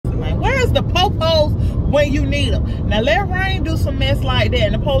Where's the po-pos when you need them? Now let Rain do some mess like that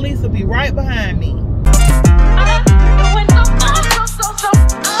and the police will be right behind me.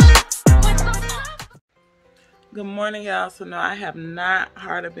 Good morning, y'all. So no, I have not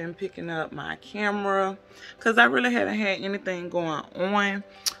hardly been picking up my camera because I really hadn't had anything going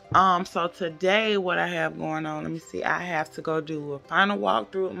on. So today what I have going on, let me see, I have to go do a final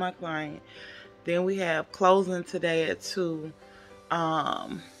walkthrough with my client. Then we have closing today at 2.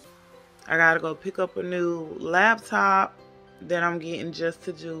 I gotta go pick up a new laptop that I'm getting just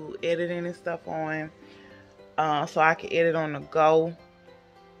to do editing and stuff on, so I can edit on the go,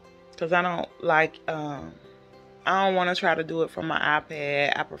 because I don't like I don't want to try to do it from my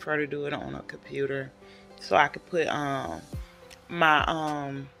iPad. I prefer to do it on a computer, so I could put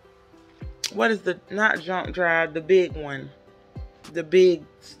my what is the, not jump drive, the big one, the big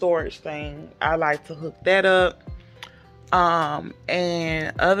storage thing. I like to hook that up.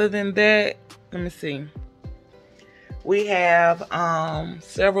 And other than that, let me see, we have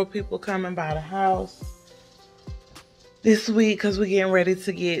several people coming by the house this week because we're getting ready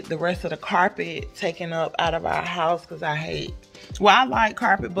to get the rest of the carpet taken up out of our house, because I hate, well, I like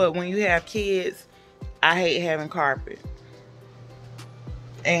carpet, but when you have kids, I hate having carpet.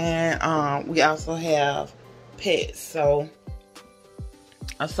 And we also have pets, so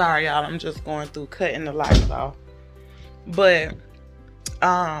I'm sorry, y'all, I'm just going through cutting the lights off. But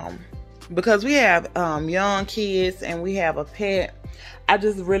because we have young kids and we have a pet, I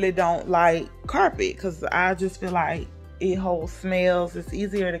just really don't like carpet because I just feel like it holds smells. It's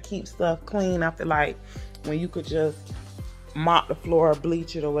easier to keep stuff clean. I feel like when you could just mop the floor,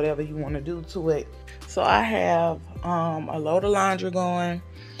 bleach it, or whatever you want to do to it. So I have a load of laundry going.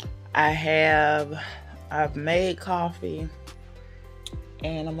 I've made coffee,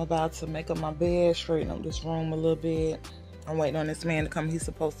 and I'm about to make up my bed, straighten up this room a little bit. I'm waiting on this man to come. He's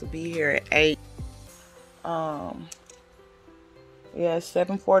supposed to be here at 8. Yeah, it's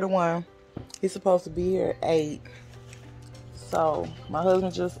 7:41. He's supposed to be here at 8. So my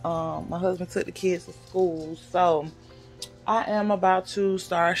husband took the kids to school. So I am about to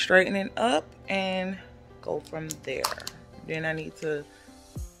start straightening up and go from there. Then I need to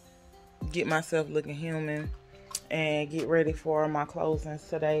get myself looking human and get ready for my closings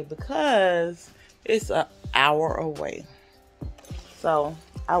today because it's an hour away. So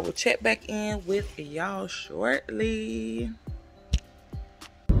I will check back in with y'all shortly.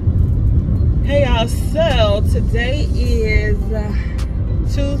 Hey y'all, so today is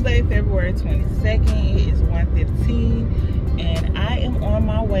Tuesday, February 22nd. It is 1:15 and I am on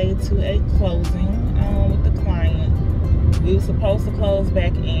my way to a closing with the client. We were supposed to close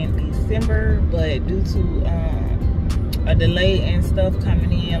back in December, but due to a delay and stuff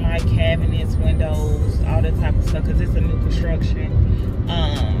coming in, like cabinets, windows, all that type of stuff, because it's a new construction,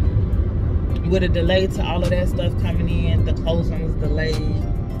 with a delay to all of that stuff coming in, the closing was delayed.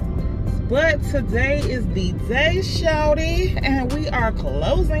 But today is the day, shawty, and we are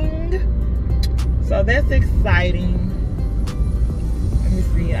closing, so that's exciting. Let me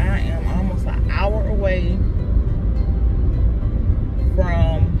see, I am almost an hour away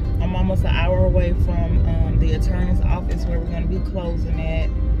from the attorney's office where we're going to be closing at.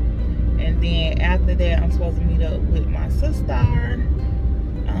 And then after that, I'm supposed to meet up with my sister.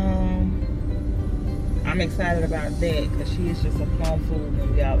 I'm excited about that because she is just a plum fool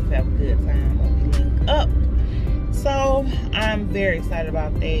and we always have a good time when we link up. So I'm very excited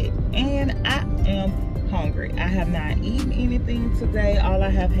about that. And I am hungry. I have not eaten anything today. All I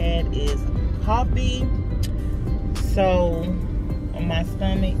have had is coffee. So my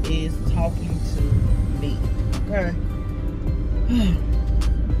stomach is talking to me. Okay.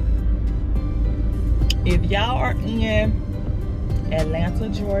 If y'all are in Atlanta,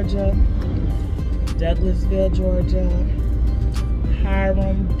 Georgia, Douglasville, Georgia,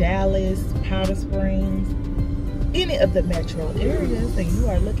 Hiram, Dallas, Powder Springs, any of the metro areas, and you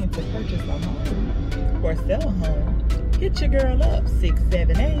are looking to purchase a home or sell a home, hit your girl up,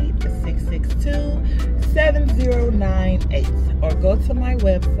 678-662-7098, or go to my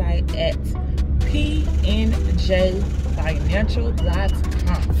website at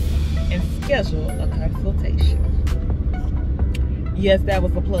pnjfinancial.com and schedule a consultation. Yes, that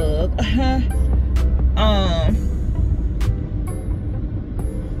was a plug.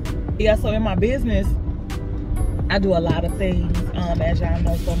 Yeah, so in my business, I do a lot of things, as y'all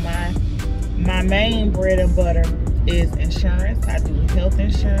know. So my main bread and butter is insurance. I do health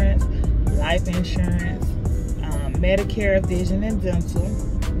insurance, life insurance, Medicare, vision, and dental.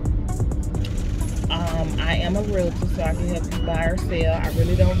 I am a realtor, so I can help you buy or sell. I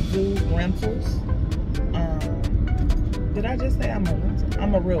really don't do rentals. Did I just say I'm a realtor?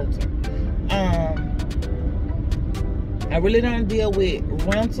 I'm a realtor. I really don't deal with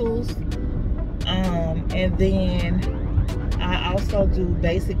rentals. And then I also do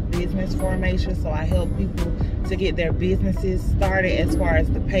basic business formation, so I help people to get their businesses started as far as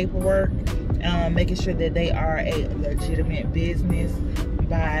the paperwork, making sure that they are a legitimate business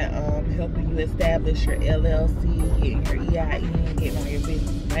by helping you establish your LLC, getting your EIN, getting all your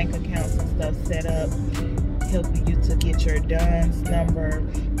business bank accounts and stuff set up, helping you to get your DUNS number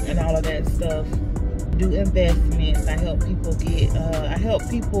and all of that stuff. Do investments. I help people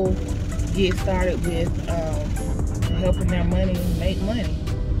get started with helping their money make money,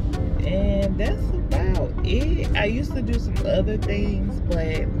 and that's about it. I used to do some other things,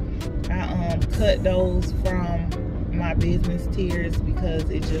 but I cut those from my business tiers because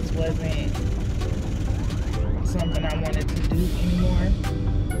it just wasn't something I wanted to do anymore.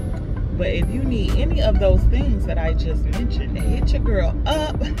 But if you need any of those things that I just mentioned, hit your girl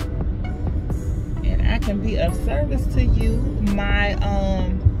up and I can be of service to you. My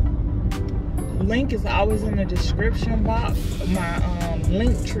link is always in the description box, my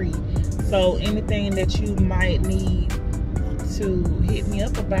link tree. So anything that you might need to hit me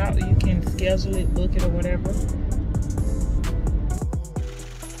up about, you can schedule it, book it, or whatever.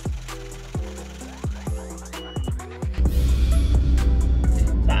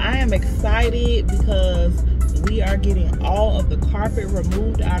 So I am excited because we are getting all of the carpet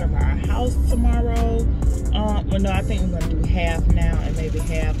removed out of our house tomorrow. Well, no, I think we're gonna do half now and maybe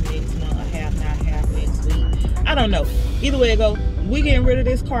half next month, or half now, half next week. I don't know. Either way it goes, we getting rid of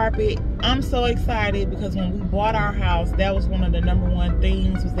this carpet. I'm so excited because when we bought our house, that was one of the #1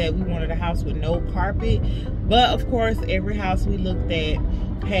 things, was that we wanted a house with no carpet. But of course, every house we looked at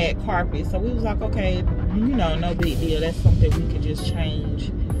had carpet, so we was like, okay, you know, no big deal. That's something we could just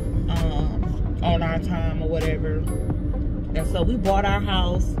change on our time or whatever. And so we bought our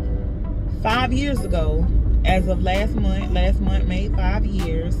house 5 years ago. As of last month made 5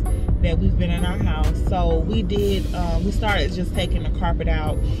 years that we've been in our house. So we did, we started just taking the carpet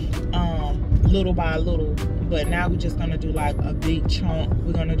out little by little, but now we're just gonna do like a big chunk.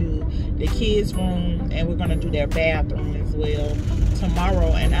 We're gonna do the kids' room and we're gonna do their bathroom as well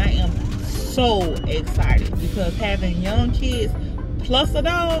tomorrow. And I am so excited because having young kids plus a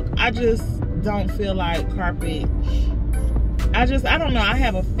dog, I just don't feel like carpet. I don't know, I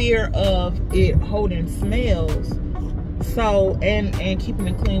have a fear of it holding smells. So, and keeping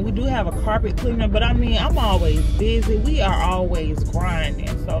it clean. We do have a carpet cleaner, but I mean, I'm always busy. We are always grinding.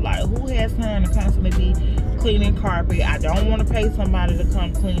 So like, who has time to constantly be cleaning carpet? I don't want to pay somebody to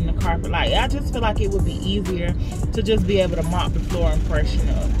come clean the carpet. Like, I just feel like it would be easier to just be able to mop the floor and freshen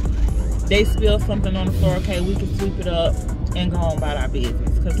up. They spill something on the floor, okay, we can sweep it up and go on about our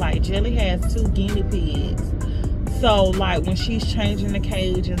business. Because like, Jelly has 2 guinea pigs. So like, when she's changing the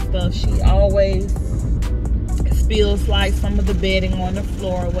cage and stuff, she always spills like some of the bedding on the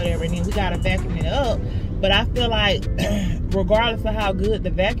floor or whatever, and then we gotta vacuum it up. But I feel like regardless of how good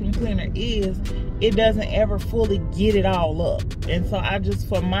the vacuum cleaner is, it doesn't ever fully get it all up. And so I just,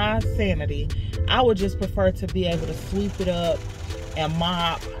 for my sanity, I would just prefer to be able to sweep it up and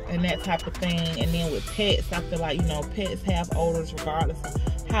mop and that type of thing. And then with pets, I feel like, you know, pets have odors regardless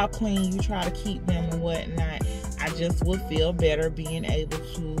of how clean you try to keep them and whatnot. I just would feel better being able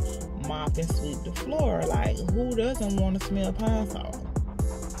to mop and sweep the floor. Like, who doesn't want to smell pine sol?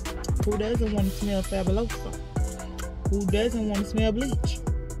 Who doesn't want to smell fabuloso? Who doesn't want to smell bleach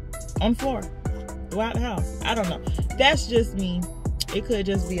on the floor throughout the house? I don't know. That's just me. It could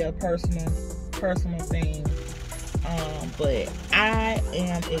just be a personal thing. But I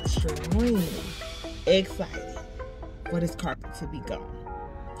am extremely excited for this carpet to be gone.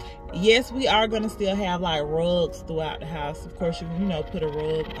 Yes, we are going to still have like rugs throughout the house. Of course, you know, put a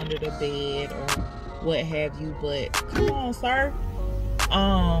rug under the bed or what have you. But come on, sir.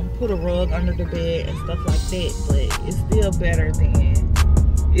 Put a rug under the bed and stuff like that. But it's still better than,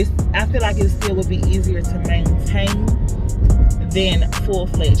 I feel like it still would be easier to maintain than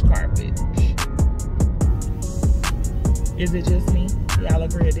full-fledged carpet. Is it just me? Y'all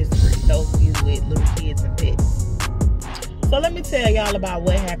agree or disagree? Those of you with little kids and pets. So let me tell y'all about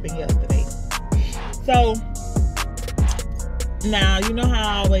what happened yesterday. So now, you know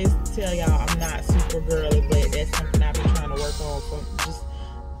how I always tell y'all I'm not super girly, but that's something I've been trying to work on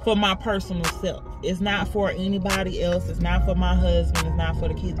for my personal self. It's not for anybody else. It's not for my husband. It's not for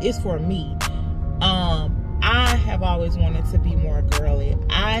the kids. It's for me. I have always wanted to be more girly.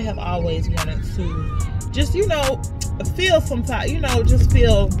 I have always wanted to just, you know, feel sometimes, you know, just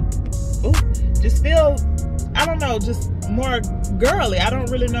feel, I don't know, just more girly. I don't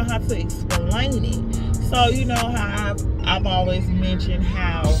really know how to explain it. So, you know how I've always mentioned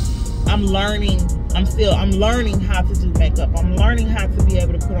how I'm learning how to do makeup. I'm learning how to be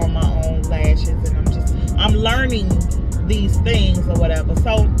able to put on my own lashes, and I'm learning these things or whatever.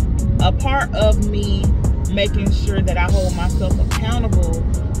 So a part of me making sure that I hold myself accountable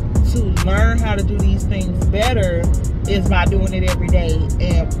to learn how to do these things better is by doing it every day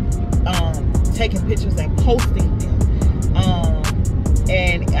and taking pictures and posting them.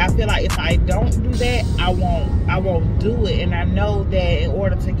 And I feel like if I don't do that, I won't do it. And I know that in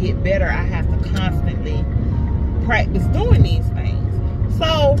order to get better, I have to constantly practice doing these things.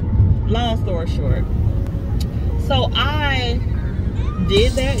 So, long story short, so I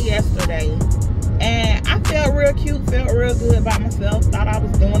did that yesterday, and I felt real cute, felt real good about myself, thought I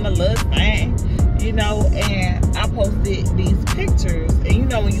was doing a little thing, you know. And I posted these pictures, and you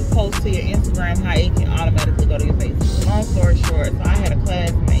know when you post to your Instagram, how it can automatically go to your Facebook. Long story short, so I had a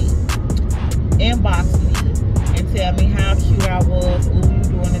classmate inbox me and tell me how cute I was. Ooh, you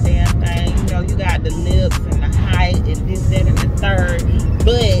doing the damn thing, you know, you got the lips and the height and this, that, and the third,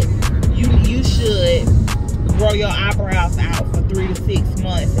 but you should grow your eyebrows out for 3 to 6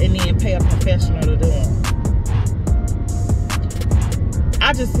 months and then pay a professional to do them.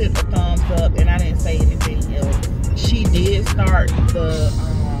 I just sent a thumbs up and I didn't say anything else. She did start the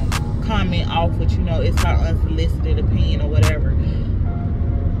comment off with, you know, it's her unsolicited opinion or whatever.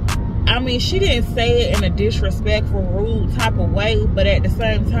 I mean, she didn't say it in a disrespectful, rude type of way, but at the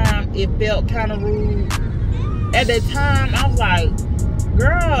same time, it felt kind of rude. At that time, I was like,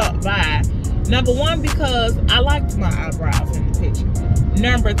 girl, bye. Number one, because I liked my eyebrows in the picture.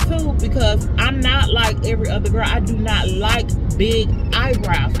 Number two, because I'm not like every other girl. I do not like big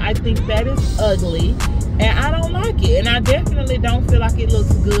eyebrows. I think that is ugly, and I don't like it. And I definitely don't feel like it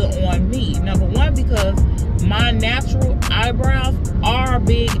looks good on me. Number one, because my natural eyebrows are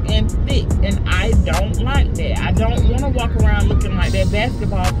big and thick, and I don't like that. I don't want to walk around looking like that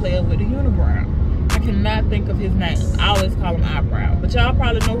basketball player with a unibrow. I cannot think of his name. I always call him Eyebrow, but y'all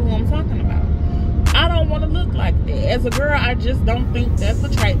probably know who I'm talking about. I don't want to look like that. As a girl, I just don't think that's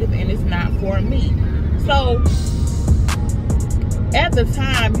attractive, and it's not for me. So at the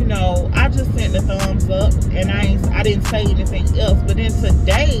time, you know, I just sent the thumbs up, and I didn't say anything else. But then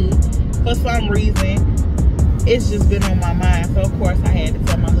today, for some reason, it's just been on my mind. So of course I had to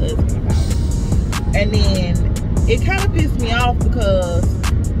tell my husband about it. And then it kind of pissed me off because,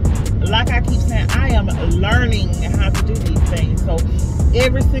 like I keep saying, I am learning how to do these things. So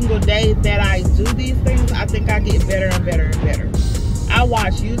every single day that I do these things, I think I get better and better and better. I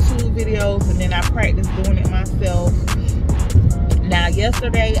watch YouTube videos and then I practice doing it myself. Now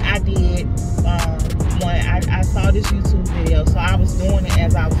yesterday I did one. I saw this YouTube video, so I was doing it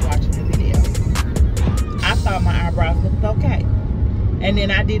as I was watching the video. I thought my eyebrows looked okay, and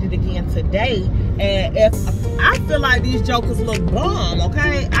then I did it again today, and if I feel like these jokers look bomb,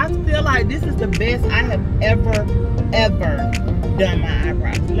 okay? I feel like this is the best I have ever done my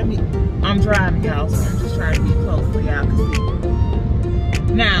eyebrows. I'm driving, y'all, so I'm just trying to be close so y'all can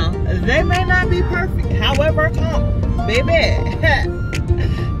see. Now, they may not be perfect, however, baby,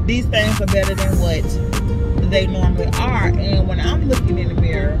 these things are better than what they normally are. And when I'm looking in the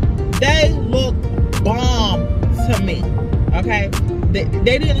mirror, they look bomb to me, okay?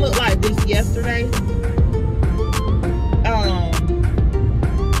 They didn't look like this yesterday,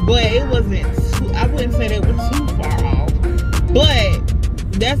 but it wasn't too, I wouldn't say they were too far off, but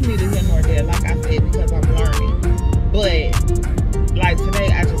that's neither here nor there, like I said, because I'm learning. But like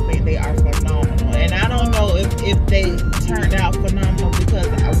today, I just think they are phenomenal, and I don't know if they turned out phenomenal because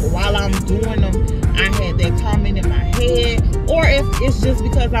while I'm doing them, I had that comment in my head, or if it's just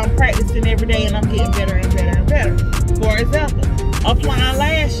because I'm practicing every day and I'm getting better and better and better. For example, applying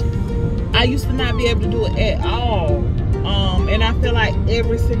lashes. I used to not be able to do it at all. And I feel like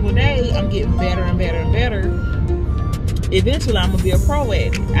every single day I'm getting better and better and better. Eventually I'm gonna be a pro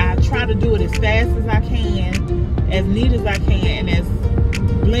at it. I try to do it as fast as I can, as neat as I can, and as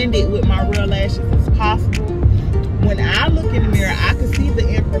blended with my real lashes as possible. When I look in the mirror, I can see the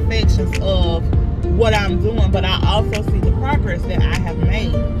imperfections of what I'm doing, but I also see the progress that I have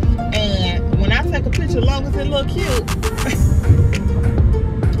made. And when I take a picture, as long as it look cute,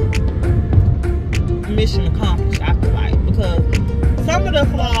 mission accomplished, I feel like, because some of the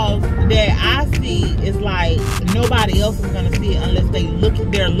flaws that I see is like nobody else is gonna see it unless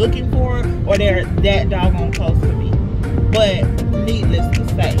they're looking for it, or they're that doggone close to me. But needless to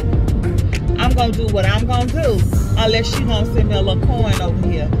say, I'm gonna do what I'm gonna do, unless she gonna send me a little coin over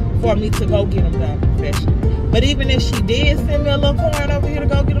here for me to go get them done professionally. But even if she did send me a little coin over here to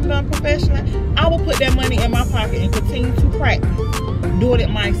go get them done professionally, I will put that money in my pocket and continue to practice doing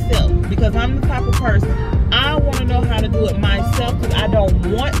it myself, because I'm the type of person, I want to know how to do it myself, because I don't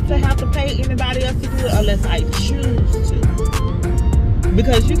want to have to pay anybody else to do it unless I choose to.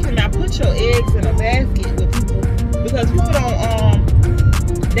 Because you cannot put your eggs in a basket with people, because people don't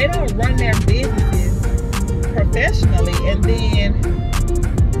they don't run their businesses professionally, and then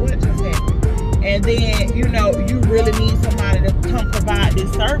what just happened? And then, you know, you really need somebody to come provide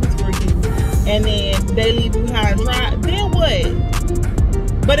this service for you, and then they leave you high and dry. Then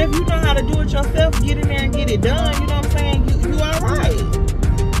what? But if you know how to do it yourself, get in there and get it done, you know what I'm saying? You all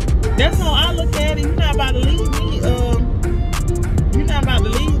right. That's how I look at it. You're not about to leave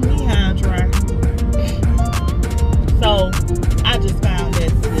me, high and dry. So I just found that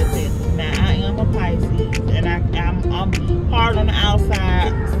slipping. Now I am a Pisces, and I'm hard on the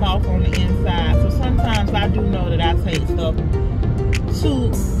outside, soft on the inside. So sometimes I do know that I take stuff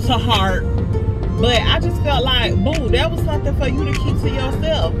to heart. But I just felt like, boo, that was something for you to keep to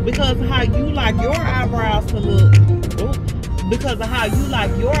yourself, because of how you like your eyebrows to look. Because of how you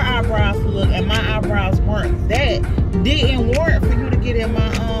like your eyebrows to look, and my eyebrows weren't that, didn't warrant for you to get in my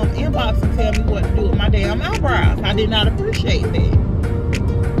inbox and tell me what to do with my damn eyebrows. I did not appreciate that.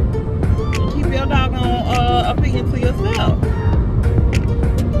 Keep your doggone opinion to yourself.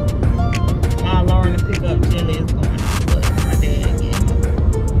 My Lauren to pick up jelly is going to put my dad again.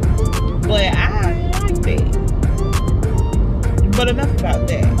 But I like that. But enough about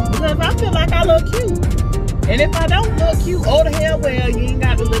that. Because I feel like I look cute. And if I don't look cute, oh the hell well, you ain't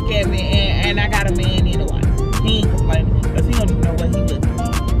got to look at me, and I got a man anyway. He ain't complaining, because he don't even know what he looking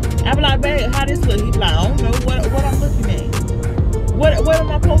at. I be like, babe, how this look? He be like, I don't know what I'm looking at. What am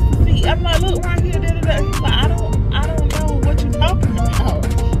I supposed to see? I'm like, look right here, da, da, da. He's like, I don't know what you're talking about.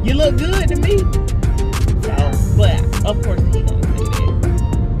 You look good to me. So, but of course he gonna say that.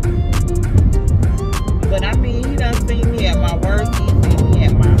 But I mean, he done seen me at my worst. He seen me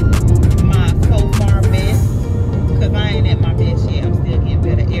at my so far best. Because I ain't at my best yet. I'm still getting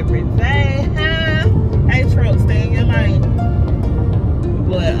better every day. Huh? Hey, Troll, stay in your lane.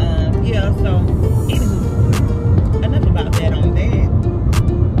 But, yeah, so, anywho, enough about that on that.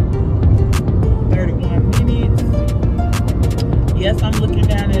 31 minutes. Yes, I'm looking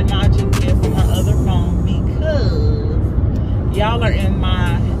down at my GPS on my other phone, because y'all are in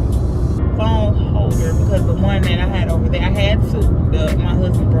my phone holder, because the one that I had over there, I had two. My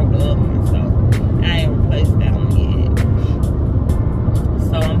husband broke the other one, so I ain't replaced that one yet.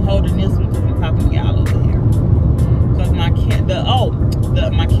 So I'm holding this one because I'm talking to y'all over here. Because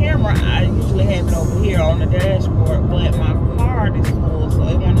my camera, I usually have it over here on the dashboard, but my card is full, so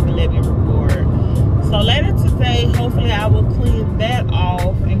it won't even let me record. So later today, hopefully I will clean that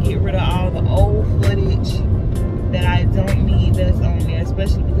off and get rid of all the old footage that I don't need that's on there,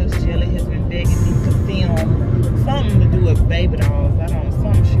 especially because Jelly has been begging me to film something to do with baby dolls.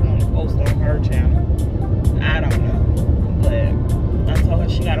 Something she want to post on her channel. I don't know. But I told her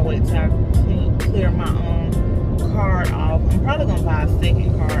she gotta wait till I clear my card off. I'm probably gonna buy a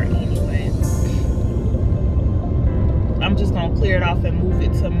second card anyway. I'm just gonna clear it off and move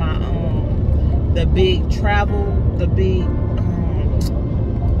it to my the big travel, the big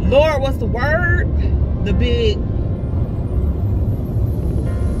Lord, what's the word? The big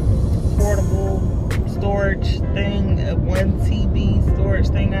portable storage thing, 1 TB storage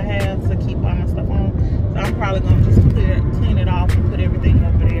thing I have to keep all my stuff on. So I'm probably gonna just clean it off and put everything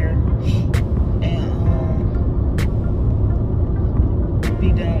over there and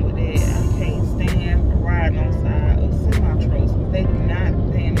be done with it. I can't stand riding on side of semi-trucks because they do not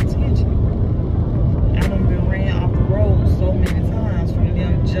pay attention. I done been ran off the road so many times from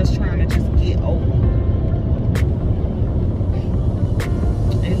them just trying to just get over.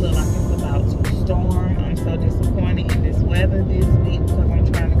 It look like it's about to storm. I'm so disappointed in this weather this week because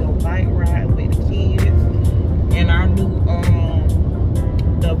I'm trying to go bike ride with the kids. And our new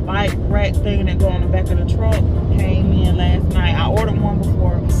the bike rack thing that go on the back of the truck came in last night. I ordered one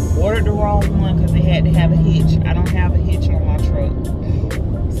before, ordered the wrong one because they had to have a hitch. I don't have a hitch on my truck.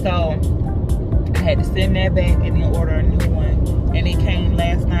 So I had to send that back and then order a new one. And it came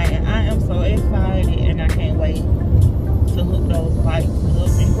last night, and I am so excited, and I can't wait to hook those bikes up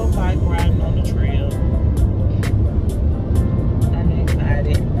and go bike riding on the trail. I'm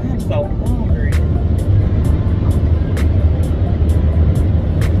excited. I'm so hungry.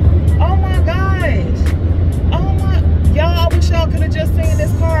 Oh my gosh. Oh my, y'all, I wish y'all could have just seen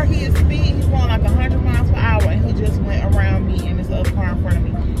this car. He is speeding. He's going like 100 miles per hour, and he just went around me in this other car in front of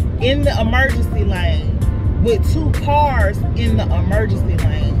me in the emergency lane with 2 cars in the emergency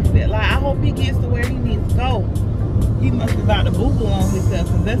lane. But like, I hope he gets to where he needs to go. He must be about to boo-boo on himself,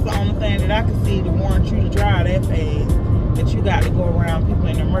 because that's the only thing that I can see to warrant you to drive that fast. that you got to go around people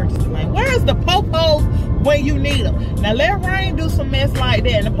in the emergency lane. Where's the po-pos when you need them? Now let Rain do some mess like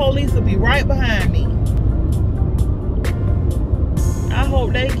that and the police will be right behind me. I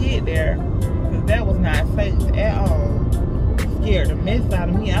hope they get there, because that was not safe at all. Scared the mess out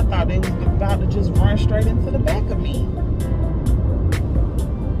of me. I thought they was about to just run straight into the back of me.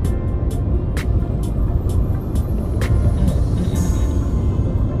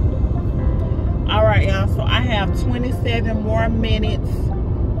 All right, y'all, so I have 27 more minutes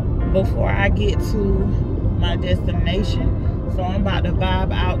before I get to my destination. So I'm about to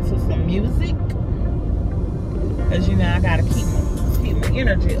vibe out to some music, because you know I gotta keep my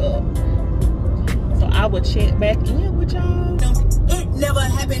energy up. So I will check back in with y'all. It never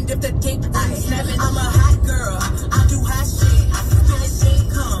happened if the dick I snap it. I'm a hot girl, I do hot shit. I feel it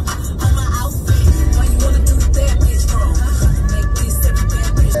income on my outfit. Why you wanna do that bitch wrong? Make this every bad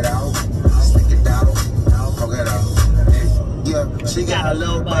bitch. Get out, stick it down, poke it out. Yeah, she got a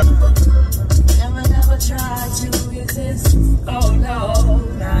little butt. Never tried to resist. Oh no,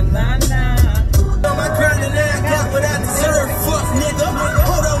 nah, nah, nah. On my grind and I got what I deserve. Fuck nigga,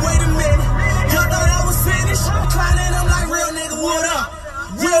 hold on, wait a minute. Y'all thought I was finished? Climbing, I'm like, real nigga, what up?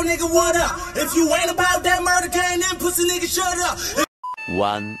 Real nigga, what up? If you ain't about that murder game, then pussy nigga, shut up.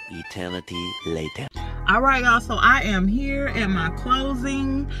 One eternity later. All right, y'all, so I am here at my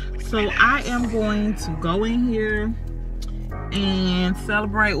closing. So I am going to go in here and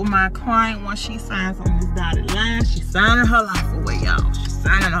celebrate with my client once she signs on this dotted line. She's signing her life away, y'all. She's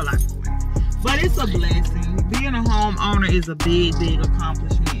signing her life away. But it's a blessing. Being a homeowner is a big, big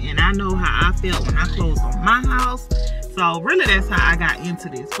accomplishment. And I know how I felt when I closed on my house. So really that's how I got into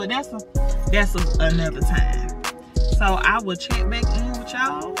this. But that's another time. So I will check back in with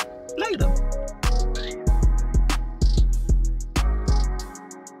y'all later.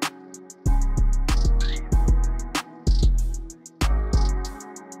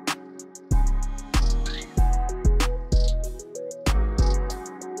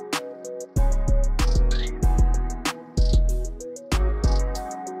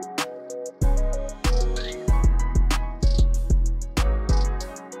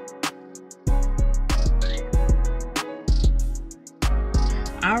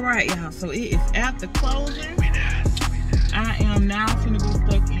 All right, y'all, so it is after closing. I am now finna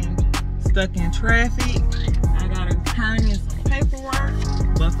be stuck in traffic. I gotta turn in some paperwork,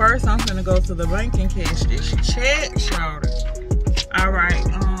 but first I'm gonna go to the bank and cash this check, shorty. All right,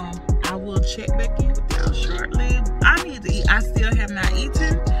 I will check back in with y'all shortly. I need to eat. I still have not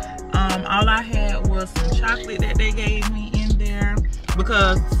eaten. All I had was some chocolate that they gave me in there,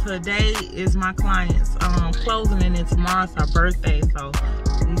 because today is my client's closing and then tomorrow's her birthday. So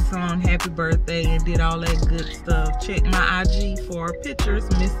we sung happy birthday and did all that good stuff. Check my IG for pictures,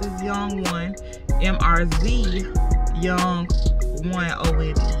 Mrs. Young 1, MRZ Young 1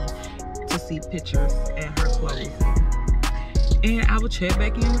 ONE, to see pictures at her closing. And I will check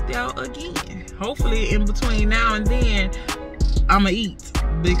back in with y'all again. Hopefully in between now and then, I'ma eat,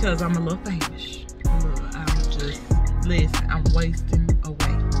 because I'm a little famous. Listen, I'm wasting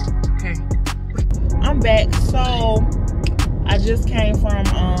away. Okay, I'm back. So I just came from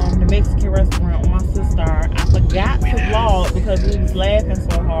the Mexican restaurant with my sister. I forgot to vlog because we was laughing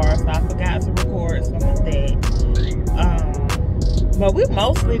so hard, so I forgot to record some of that. But we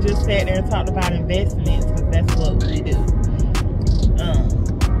mostly just sat there and talked about investments, because that's what we do.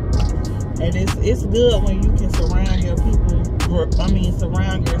 And it's good when you can surround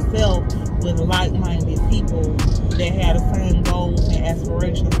yourself with like-minded people that have the same goals and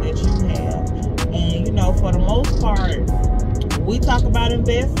aspirations that you have. And you know, for the most part, we talk about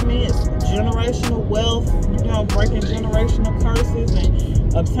investments, generational wealth, you know, breaking generational curses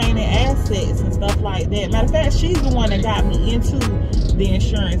and obtaining assets and stuff like that. Matter of fact, she's the one that got me into the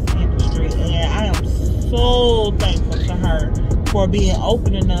insurance industry, and I am so thankful to her for being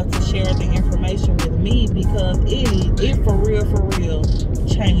open enough to share the information with me, because it for real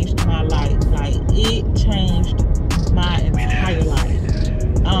changed my life. Like, it changed my entire life.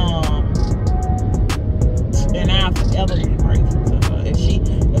 And I'll forever be grateful to her. If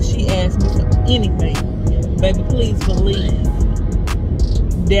she asks me for anything, baby, please believe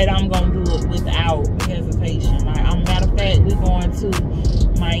that I'm gonna do it without hesitation. Like, matter of fact, we're going to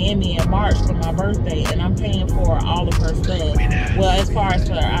Miami in March for my birthday, and I'm paying for all of her stuff. Well, as far as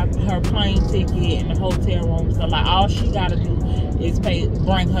her plane ticket and the hotel room, so like all she gotta do is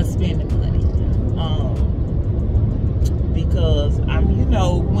bring her spending money. Because you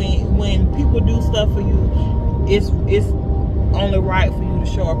know, when people do stuff for you, it's only right for you to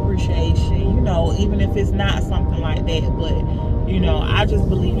show appreciation. You know, even if it's not something like that, but you know, I just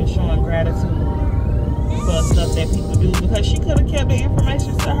believe in showing gratitude for stuff that people do, because she could have kept the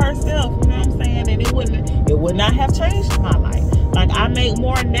information to herself, you know what I'm saying? And it would not have changed my life. Like, I make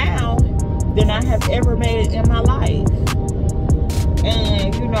more now than I have ever made in my life.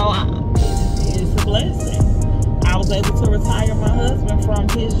 And, you know, it's a blessing. I was able to retire my husband from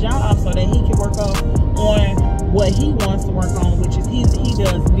his job so that he can work on what he wants to work on, which is he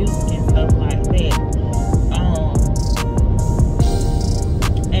does music and stuff like that.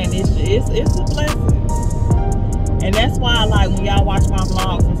 And it's a blessing. And that's why, like, when y'all watch my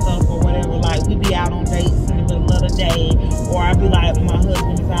vlogs and stuff or whatever, like, we be out on dates in the middle of the day, or I be like, my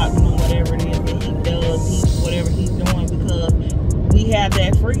husband is out doing whatever it is that he does, whatever he's doing, because we have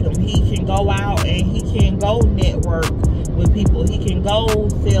that freedom. He can go out and he can go network with people. He can go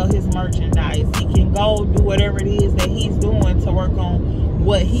sell his merchandise. He can go do whatever it is that he's doing to work on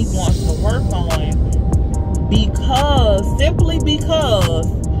what he wants to work on, simply because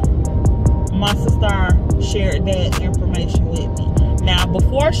my sister shared that information with me. Now,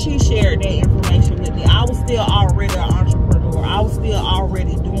 before she shared that information with me, I was still already an entrepreneur. I was still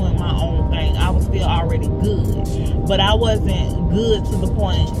already doing my own thing. I was still already good. But I wasn't good to the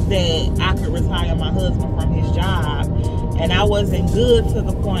point that I could retire my husband from his job. And I wasn't good to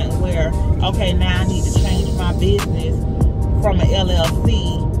the point where, okay, now I need to change my business from an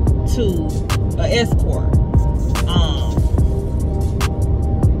LLC to an escort.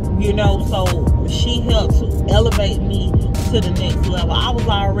 You know, so she helped to elevate me to the next level. I was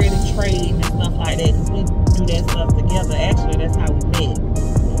already trading and stuff like that, because we do that stuff together. Actually, that's how we met.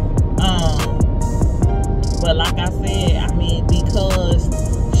 But like I said, I mean, because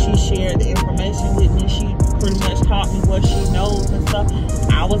she shared the information with me, she pretty much taught me what she knows and stuff,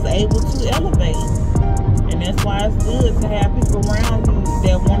 I was able to elevate. And that's why it's good to have people around you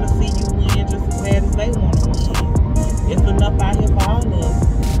that want to see you win just as bad as they want to win. It's enough out here for all of us.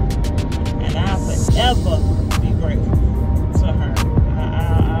 And I'll forever be grateful to her.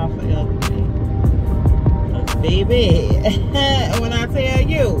 I'll forever be. Because baby, when I tell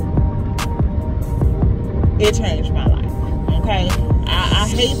you, it changed my life. Okay? I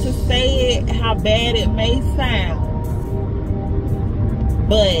hate to say it, how bad it may sound,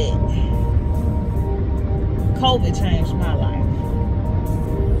 but COVID changed my life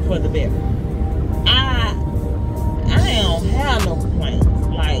for the better. I don't have no complaints.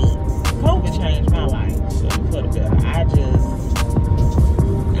 Like, COVID changed my life for the better.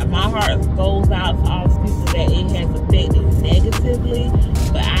 My heart goes out to all the people that it has affected negatively,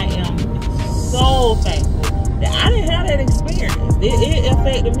 but I am so thankful that I didn't have that experience. It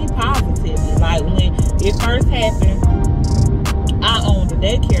affected me positively. Like, when it first happened, I owned a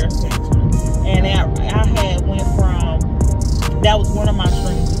daycare center, and I had went from, that was one of my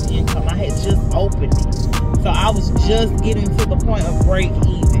streams of income. I had just opened it, so I was just getting to the point of break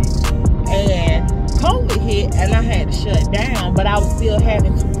even, and COVID hit, and I had to shut down, but I was still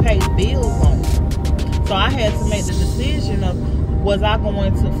having to pay bills on it. So I had to make the decision of, was I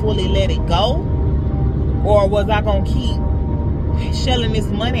going to fully let it go, or was I going to keep shelling this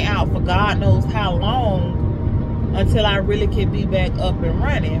money out for God knows how long until I really could be back up and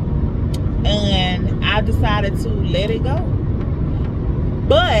running. And I decided to let it go.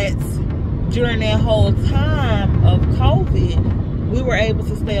 But during that whole time of COVID, we were able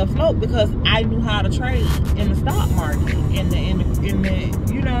to stay afloat because I knew how to trade in the stock market, in the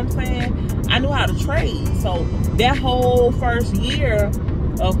you know what I'm saying? I knew how to trade. So that whole first year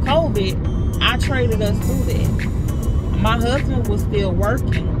of COVID, I traded us through that. My husband was still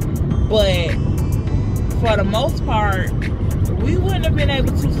working, but for the most part, we wouldn't have been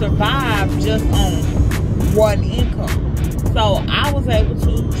able to survive just on one income. So I was able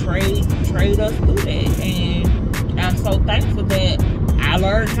to trade us through that, and I'm so thankful that I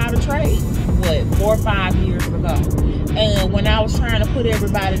learned how to trade, 4 or 5 years ago. And when I was trying to put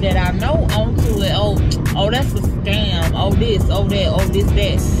everybody that I know onto it, oh, that's a scam, oh this, oh that, oh this,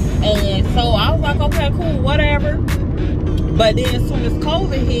 that. And so I was like, okay, cool, whatever. But then as soon as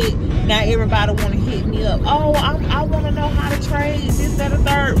COVID hit, now everybody want to hit me up. Oh, I want to know how to trade, this, that, or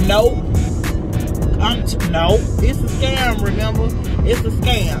third. Nope. No, it's a scam, remember? It's a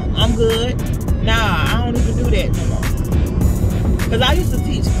scam. I'm good. Nah, I don't even do that no more. Because I used to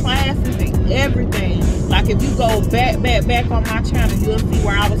teach classes and everything. Like, if you go back on my channel, you'll see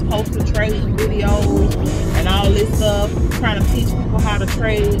where I was posting trading videos and all this stuff, trying to teach people how to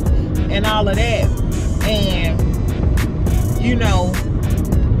trade and all of that. And, you know,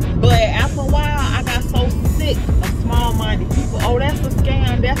 but after a while, I got so sick of small-minded people. Oh, that's a scam,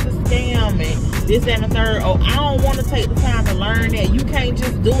 and this, that, and the third. Oh, I don't want to take the time to learn that. You can't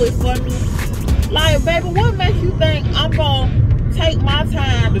just do it for me. Like, baby, what makes you think I'm going to take my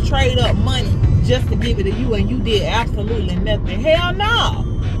time to trade up money just to give it to you and you did absolutely nothing. Hell no.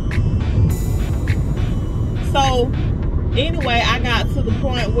 So anyway, I got to the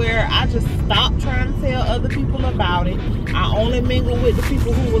point where I just stopped trying to tell other people about it. I only mingle with the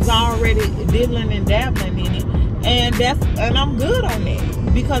people who was already diddling and dabbling in it. And I'm good on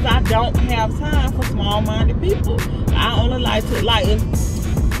that, because I don't have time for small-minded people. I only like to, like, if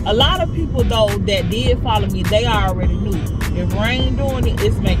a lot of people though that did follow me, they already knew. If Rain doing it,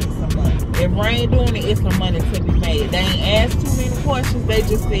 it's making some money. If Rain doing it, it's some money to be made. They ain't asked too many questions. They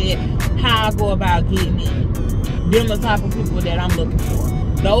just said how I go about getting in. Them the type of people that I'm looking for.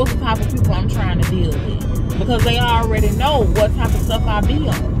 Those are the type of people I'm trying to deal with, because they already know what type of stuff I be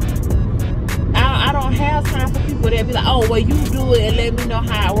on. I don't have time for people that be like, oh, well, you do it and let me know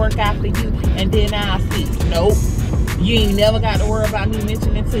how it work out for you, and then I'll see. Nope. You ain't never got to worry about me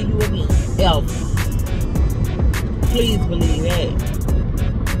mentioning to you again. Ever. Please believe that.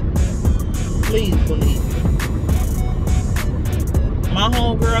 Please believe it. My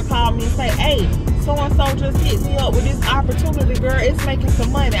homegirl called me and say, hey, so-and-so just hit me up with this opportunity, girl. It's making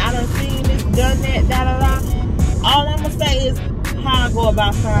some money. I done seen this, done that, da-da-da. All I'm going to say is how I go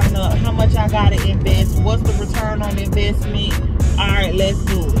about signing up, how much I got to invest, what's the return on investment. All right, let's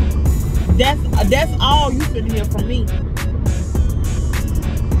do it. That's all you finna hear from me.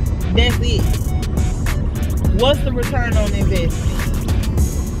 That's it. What's the return on investment?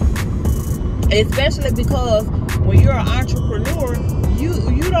 Especially because when you're an entrepreneur,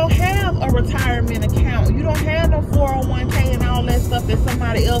 you don't have a retirement account. You don't have no 401k and all that stuff that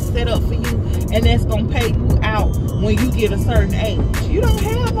somebody else set up for you, and that's gonna pay you out when you get a certain age. You don't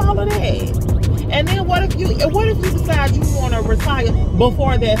have all of that. And then what if you decide you want to retire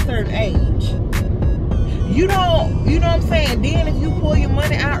before that certain age? You know what I'm saying? Then if you pull your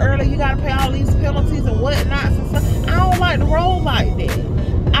money out early, you gotta pay all these penalties and whatnot and stuff. I don't like to roll like that.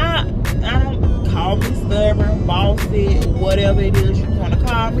 I don't. Call me stubborn, bossy, whatever it is you want to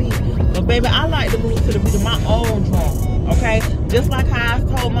call me. But baby, I like to move to the beat of my own drum. Okay? Just like how I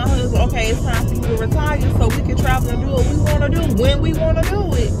told my husband, okay, it's time for you to retire so we can travel and do what we want to do when we want to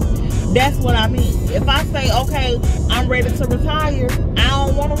do it. That's what I mean. If I say, okay, I'm ready to retire, I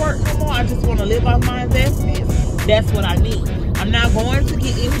don't want to work no more, I just want to live off my investments, that's what I need. I'm not going to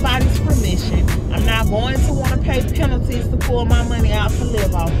get anybody's permission. I'm not going to want to pay penalties to pull my money out to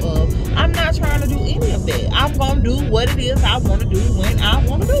live off of. I'm not trying to do any of that. I'm going to do what it is I want to do when I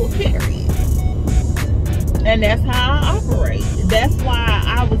want to do it, period. And that's how I operate. That's why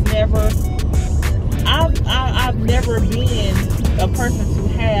I was never, I've never been a person to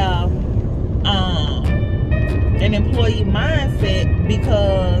have an employee mindset,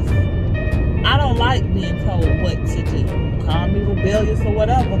 because I don't like being told what to do. Call me rebellious or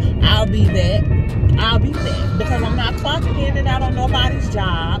whatever. I'll be that. Because I'm not clocking in and out on nobody's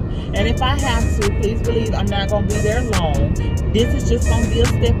job. And if I have to, please believe I'm not going to be there long. This is just going to be a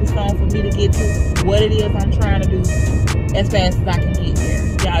stepping stone for me to get to what it is I'm trying to do as fast as I can get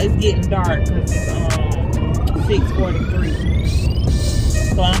there. Y'all, it's getting dark because it's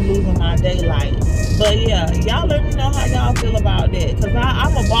 6:43. So I'm losing my daylight. But yeah, y'all let me know how y'all feel about that. Because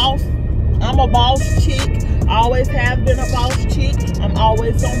I'm a boss. I'm a boss chick. Always have been a boss chick. I'm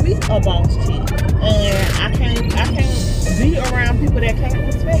always gonna be a boss chick. And I can't be around people that can't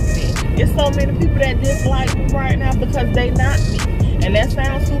respect me. There's so many people that dislike me right now because they not me. And that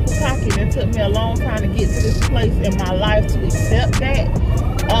sounds super cocky, and it took me a long time to get to this place in my life to accept that.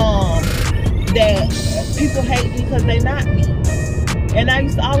 That people hate me because they not me. And I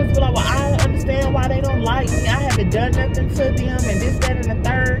used to always be like, well, I don't understand why they don't like me. I haven't done nothing to them, and this, that, and the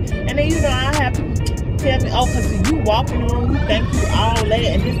third. And then, you know, I have people tell me, oh, because you walk in the room, you think you all that,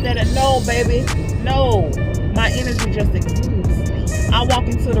 and this, that, and no, baby. No. My energy just exudes me. I walk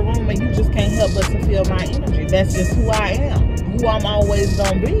into the room, and you just can't help but to feel my energy. That's just who I am. Who I'm always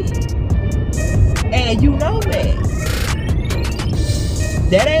going to be. And you know that.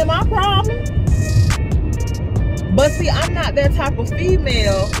 That ain't my problem. But see, I'm not that type of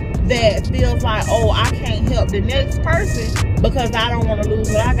female that feels like, oh, I can't help the next person because I don't want to lose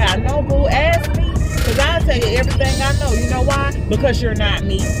what I got. No, boo, ask me. Because I'll tell you everything I know. You know why? Because you're not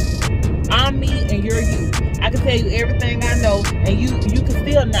me. I'm me and you're you. I can tell you everything I know, and you can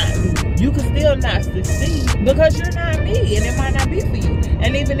still not do. You can still not succeed because you're not me, and it might not be for you.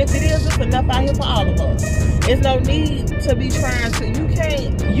 And even if it is, it's enough out here for all of us. There's no need to be trying to.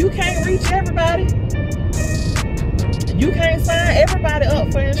 You can't reach everybody. You can't sign everybody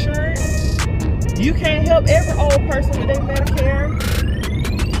up for insurance. You can't help every old person with their Medicare.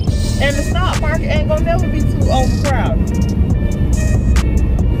 And the stock market ain't gonna never be too overcrowded.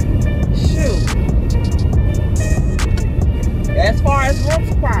 Shoot. As far as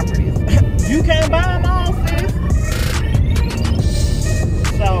rental properties, you can't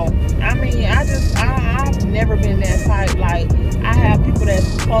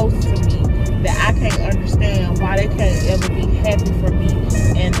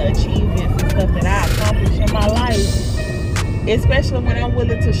Especially when I'm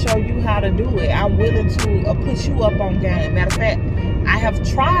willing to show you how to do it. I'm willing to put you up on game. Matter of fact, I have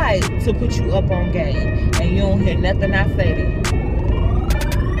tried to put you up on game, and you don't hear nothing I say to you.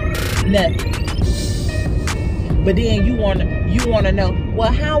 Nothing. But then you wanna know,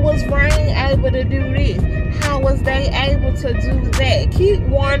 well, how was Rain able to do this? How was they able to do that? Keep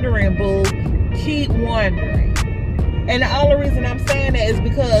wondering, boo. Keep wondering. And the only reason I'm saying that is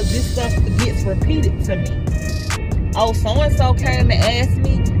because this stuff gets repeated to me. Oh, so-and-so came and asked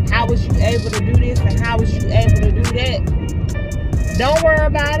me, how was you able to do this and how was you able to do that? Don't worry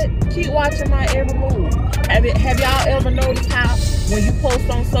about it. Keep watching my every move. Have y'all ever noticed how when you post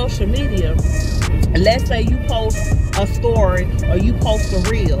on social media, let's say you post a story or you post a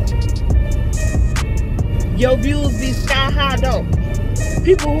reel, your views be sky high though.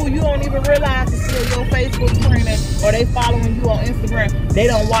 People who you don't even realize is still your Facebook friend or they following you on Instagram, they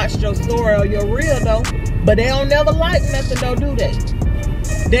don't watch your story or your reel though, but they don't never like nothing though, do they?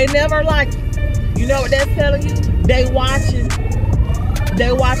 They never like it. You know what that's telling you? They watching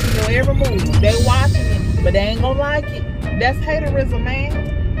your every move. They watching it, but they ain't gonna like it. That's haterism, man.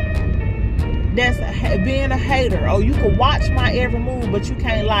 That's being a hater. Oh, you can watch my every move, but you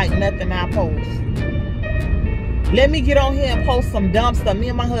can't like nothing I post. Let me get on here and post some dumb stuff. Me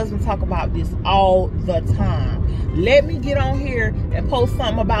and my husband talk about this all the time. Let me get on here and post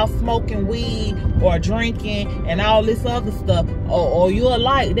something about smoking weed or drinking and all this other stuff. Or you'll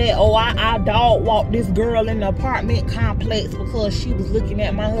like that. Oh, I dog walked this girl in the apartment complex because she was looking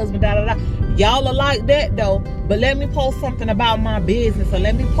at my husband, da da da. Y'all are like that though. But let me post something about my business, or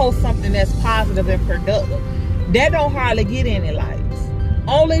let me post something that's positive and productive. That don't hardly get any likes.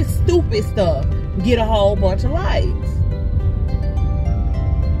 Only stupid stuff get a whole bunch of likes.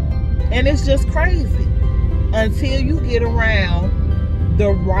 And it's just crazy until you get around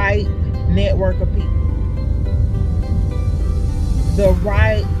the right network of people, the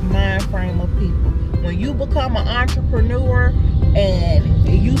right mind frame of people. When you become an entrepreneur and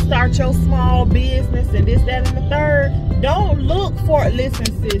you start your small business and this, that, and the third, don't look for, listen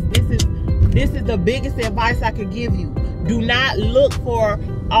sis, this is the biggest advice I could give you. Do not look for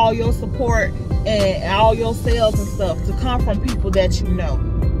all your support and all your sales and stuff to come from people that you know,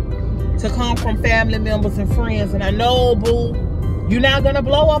 to come from family members and friends. And I know, boo, you're not going to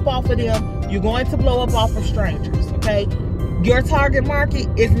blow up off of them. You're going to blow up off of strangers, okay? Your target market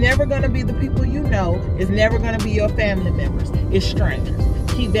is never going to be the people you know. It's never going to be your family members. It's strangers.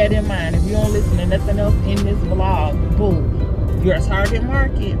 Keep that in mind. If you don't listen to nothing else in this vlog, boo, your target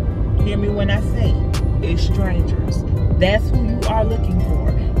market, hear me when I say, is strangers. That's who you are looking for.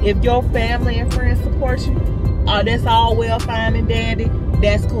 If your family and friends support you, that's all well, fine, and dandy.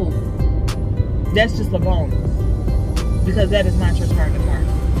 That's cool. That's just a bonus, because that is not your target market.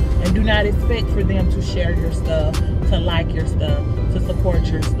 And do not expect for them to share your stuff, to like your stuff, to support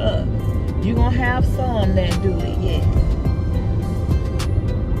your stuff. You're going to have some that do it, yes.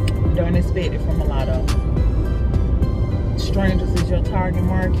 Don't expect it from a lot of them. Strangers is your target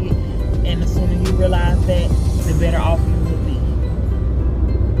market, and the sooner you realize that, the better off you will be.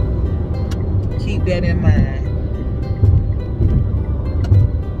 Keep that in mind.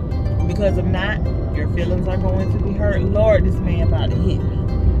 Because if not, your feelings are going to be hurt. Lord, this man about to hit me.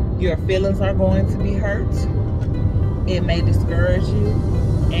 Your feelings are going to be hurt. It may discourage you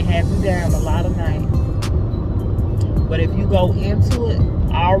and have you down a lot of nights. But if you go into it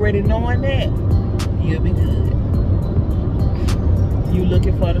already knowing that, you'll be good. You're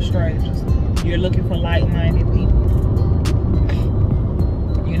looking for the strangers. You're looking for like-minded people.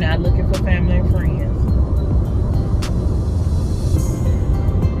 You're not looking for family and friends.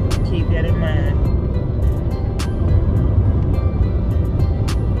 Keep that in mind.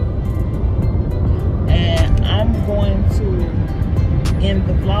 And I'm going to end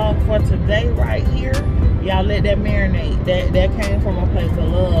the vlog for today right here. Y'all let that marinate. That came from a place of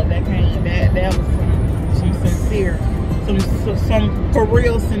love. That was some sincere, some for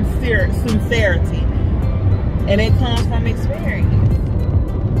real sincerity. And it comes from experience.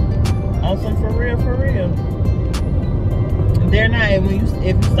 On some for real. They're not, if you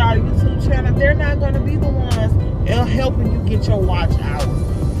start a YouTube channel, they're not going to be the ones helping you get your watch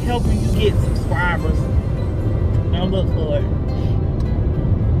hours, helping you get subscribers. Don't look for it.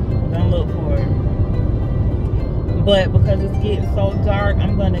 Don't look for it. But because it's getting so dark,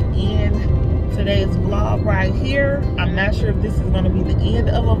 I'm going to end today's vlog right here. I'm not sure if this is going to be the end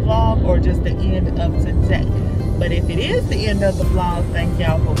of a vlog or just the end of today. But if it is the end of the vlog, thank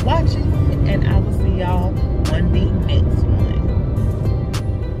y'all for watching, and I will see y'all on the next one.